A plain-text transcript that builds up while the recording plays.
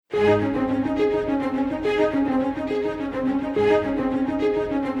In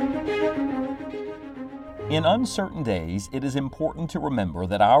uncertain days, it is important to remember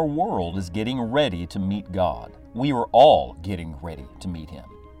that our world is getting ready to meet God. We are all getting ready to meet Him.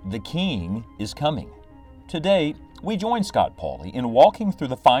 The King is coming. Today, we join Scott Pauley in walking through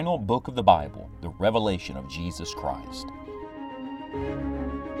the final book of the Bible, the revelation of Jesus Christ.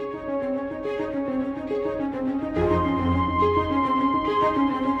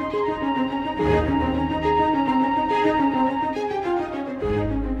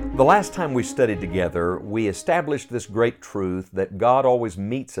 The last time we studied together, we established this great truth that God always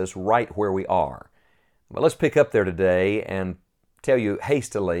meets us right where we are. But let's pick up there today and tell you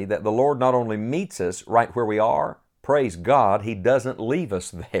hastily that the Lord not only meets us right where we are, praise God, He doesn't leave us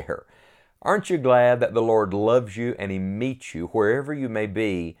there. Aren't you glad that the Lord loves you and He meets you wherever you may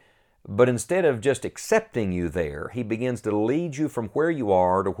be, but instead of just accepting you there, He begins to lead you from where you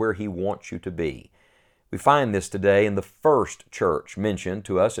are to where He wants you to be. We find this today in the first church mentioned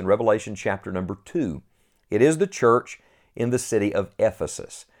to us in Revelation chapter number 2. It is the church in the city of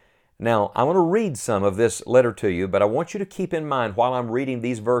Ephesus. Now, I want to read some of this letter to you, but I want you to keep in mind while I'm reading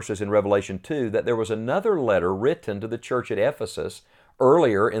these verses in Revelation 2 that there was another letter written to the church at Ephesus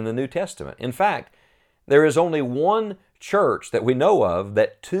earlier in the New Testament. In fact, there is only one church that we know of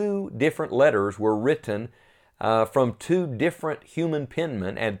that two different letters were written from two different human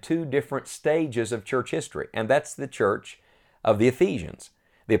penmen and two different stages of church history, and that's the church of the Ephesians.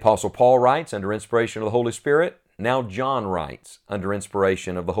 The Apostle Paul writes under inspiration of the Holy Spirit. Now John writes under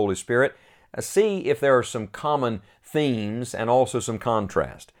inspiration of the Holy Spirit. See if there are some common themes and also some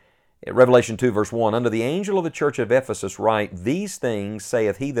contrast. Revelation 2 verse 1, Unto the angel of the church of Ephesus write, These things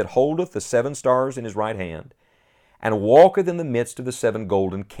saith he that holdeth the 7 stars in his right hand, and walketh in the midst of the 7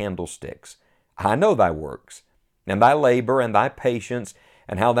 golden candlesticks. I know thy works, and thy labor, and thy patience,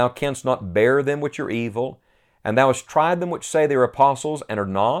 and how thou canst not bear them which are evil, and thou hast tried them which say they are apostles, and are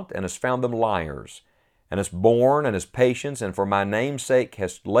not, and hast found them liars, and hast borne, and hast patience, and for my name's sake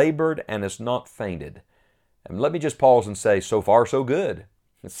hast labored, and hast not fainted. And let me just pause and say, so far so good.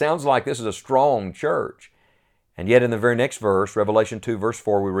 It sounds like this is a strong church. And yet in the very next verse, Revelation 2 verse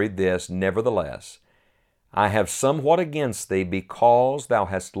 4, we read this, Nevertheless, I have somewhat against thee, because thou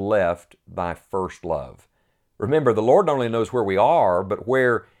hast left thy first love. Remember, the Lord not only knows where we are, but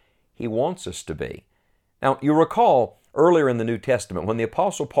where He wants us to be. Now, you recall earlier in the New Testament, when the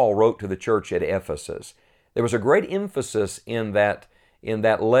Apostle Paul wrote to the church at Ephesus, there was a great emphasis in that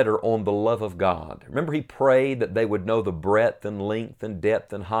letter on the love of God. Remember, he prayed that they would know the breadth and length and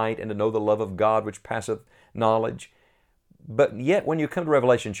depth and height, and to know the love of God which passeth knowledge. But yet, when you come to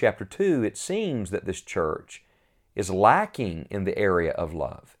Revelation chapter 2, it seems that this church is lacking in the area of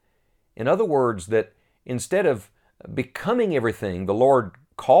love. In other words, that instead of becoming everything the Lord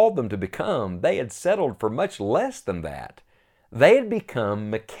called them to become, they had settled for much less than that. They had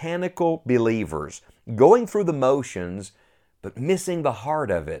become mechanical believers, going through the motions, but missing the heart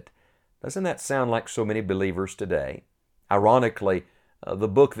of it. Doesn't that sound like so many believers today? Ironically, the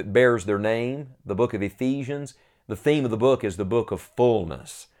book that bears their name, the book of Ephesians, the theme of the book is the book of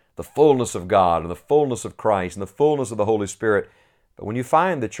fullness, the fullness of God, and the fullness of Christ, and the fullness of the Holy Spirit. But when you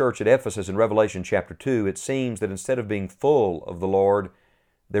find the church at Ephesus in Revelation chapter 2, it seems that instead of being full of the Lord,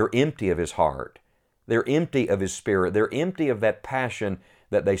 they're empty of His heart. They're empty of His Spirit. They're empty of that passion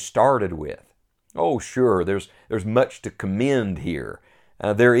that they started with. Oh, sure, there's much to commend here.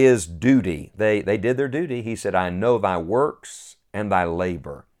 There is duty. They did their duty. He said, I know thy works and thy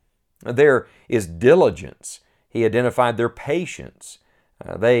labor. There is diligence. He identified their patience.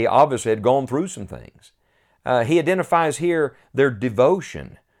 They obviously had gone through some things. He identifies here their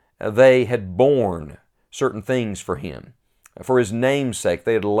devotion. They had borne certain things for Him. For His name's sake,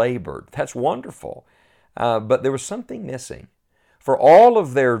 they had labored. That's wonderful. But there was something missing. For all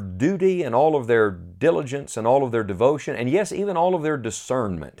of their duty and all of their diligence and all of their devotion, and yes, even all of their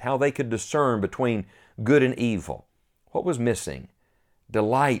discernment, how they could discern between good and evil, what was missing?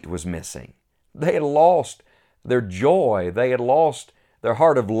 Delight was missing. They had lost their joy. They had lost their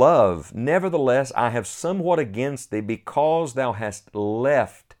heart of love. Nevertheless, I have somewhat against thee, because thou hast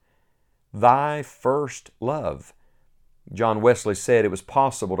left thy first love. John Wesley said it was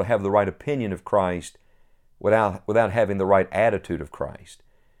possible to have the right opinion of Christ without having the right attitude of Christ.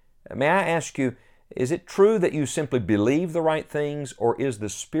 May I ask you, is it true that you simply believe the right things, or is the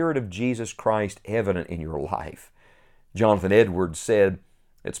Spirit of Jesus Christ evident in your life? Jonathan Edwards said,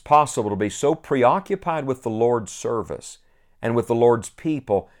 it's possible to be so preoccupied with the Lord's service and with the Lord's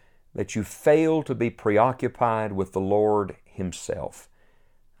people that you fail to be preoccupied with the Lord Himself.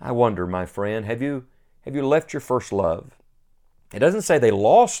 I wonder, my friend, have you left your first love? It doesn't say they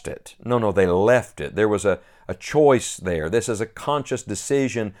lost it. No, they left it. There was a choice there. This is a conscious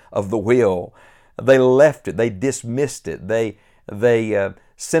decision of the will. They left it. They dismissed it. They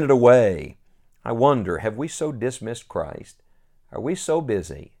sent it away. I wonder, have we so dismissed Christ? Are we so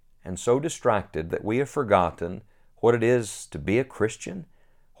busy and so distracted that we have forgotten what it is to be a Christian?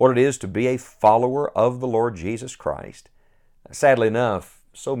 What it is to be a follower of the Lord Jesus Christ? Sadly enough,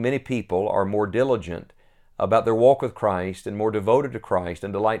 so many people are more diligent about their walk with Christ and more devoted to Christ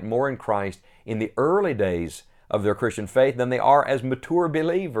and delight more in Christ in the early days of their Christian faith than they are as mature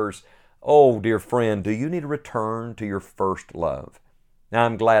believers. Oh, dear friend, do you need to return to your first love? Now,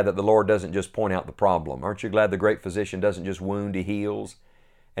 I'm glad that the Lord doesn't just point out the problem. Aren't you glad the great physician doesn't just wound, He heals?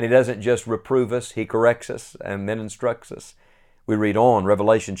 And He doesn't just reprove us, He corrects us and then instructs us. We read on,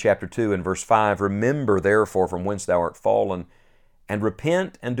 Revelation chapter 2 and verse 5, "Remember therefore from whence thou art fallen, and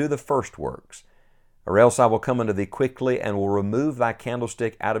repent and do the first works. Or else I will come unto thee quickly, and will remove thy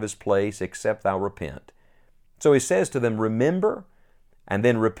candlestick out of his place, except thou repent." So He says to them, remember, and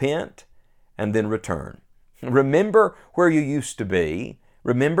then repent, and then return. Remember where you used to be,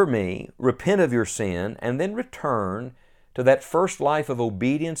 remember me, repent of your sin, and then return to that first life of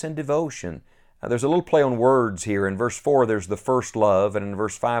obedience and devotion. There's a little play on words here. In verse 4, there's the first love, and in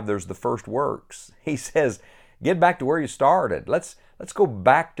verse 5, there's the first works. He says, get back to where you started. Let's go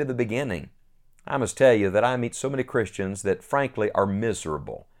back to the beginning. I must tell you that I meet so many Christians that frankly are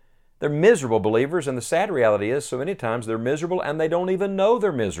miserable. They're miserable believers, and the sad reality is so many times they're miserable and they don't even know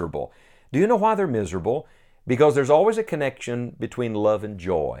they're miserable. Do you know why they're miserable? Because there's always a connection between love and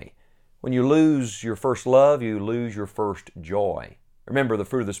joy. When you lose your first love, you lose your first joy. Remember, the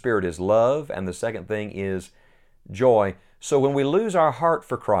fruit of the Spirit is love, and the second thing is joy. So when we lose our heart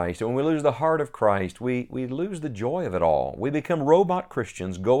for Christ, and when we lose the heart of Christ, we lose the joy of it all. We become robot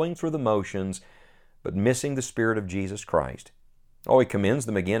Christians going through the motions, but missing the Spirit of Jesus Christ. Oh, He commends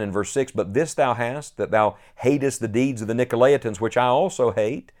them again in verse 6, "But this thou hast, that thou hatest the deeds of the Nicolaitans, which I also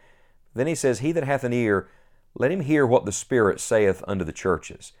hate." Then He says, "He that hath an ear, let him hear what the Spirit saith unto the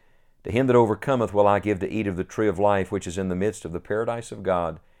churches. To him that overcometh will I give to eat of the tree of life, which is in the midst of the paradise of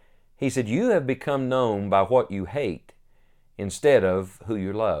God." He said, you have become known by what you hate instead of who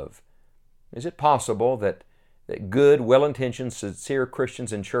you love. Is it possible that good, well-intentioned, sincere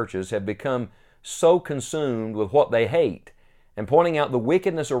Christians in churches have become so consumed with what they hate and pointing out the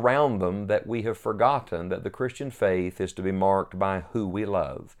wickedness around them that we have forgotten that the Christian faith is to be marked by who we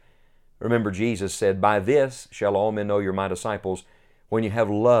love? Remember, Jesus said, "By this shall all men know you're my disciples, when you have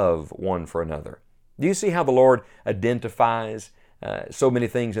love one for another." Do you see how the Lord identifies so many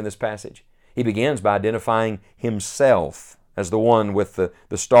things in this passage? He begins by identifying Himself as the one with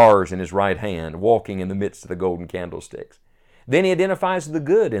the stars in His right hand, walking in the midst of the golden candlesticks. Then He identifies the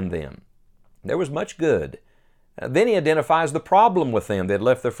good in them. There was much good. Then He identifies the problem with them. They had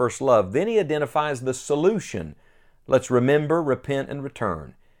left their first love. Then He identifies the solution. Let's remember, repent, and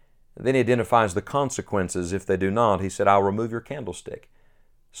return. Then He identifies the consequences if they do not. He said, "I'll remove your candlestick."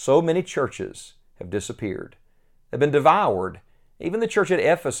 So many churches have disappeared. They've been devoured. Even the church at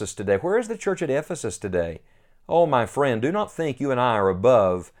Ephesus today. Where is the church at Ephesus today? Oh, my friend, do not think you and I are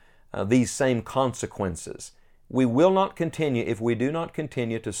above these same consequences. We will not continue if we do not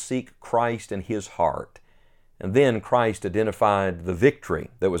continue to seek Christ and His heart. And then Christ identified the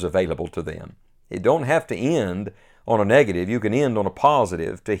victory that was available to them. It don't have to end on a negative. You can end on a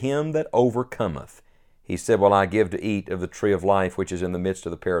positive. "To him that overcometh," He said, "will I give to eat of the tree of life, which is in the midst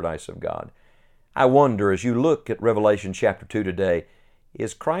of the paradise of God." I wonder, as you look at Revelation chapter 2 today,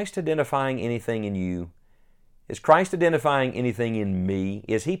 is Christ identifying anything in you? Is Christ identifying anything in me?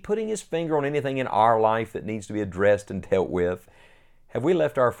 Is He putting His finger on anything in our life that needs to be addressed and dealt with? Have we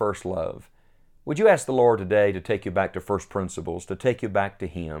left our first love? Would you ask the Lord today to take you back to first principles, to take you back to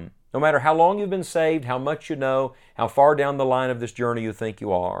Him? No matter how long you've been saved, how much you know, how far down the line of this journey you think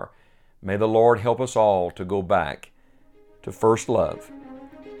you are, may the Lord help us all to go back to first love,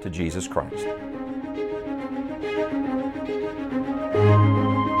 to Jesus Christ.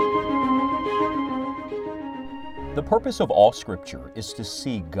 The purpose of all Scripture is to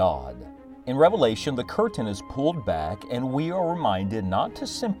see God. In Revelation, the curtain is pulled back and we are reminded not to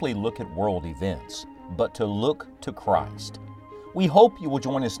simply look at world events, but to look to Christ. We hope you will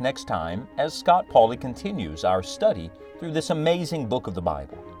join us next time as Scott Pauley continues our study through this amazing book of the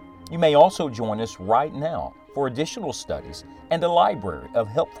Bible. You may also join us right now for additional studies and a library of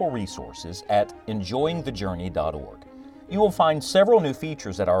helpful resources at enjoyingthejourney.org. You will find several new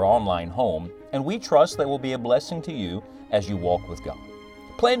features at our online home, and we trust they will be a blessing to you as you walk with God.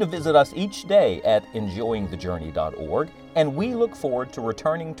 Plan to visit us each day at enjoyingthejourney.org, and we look forward to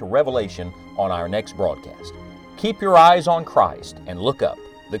returning to Revelation on our next broadcast. Keep your eyes on Christ and look up.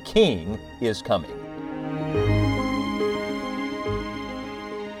 The King is coming.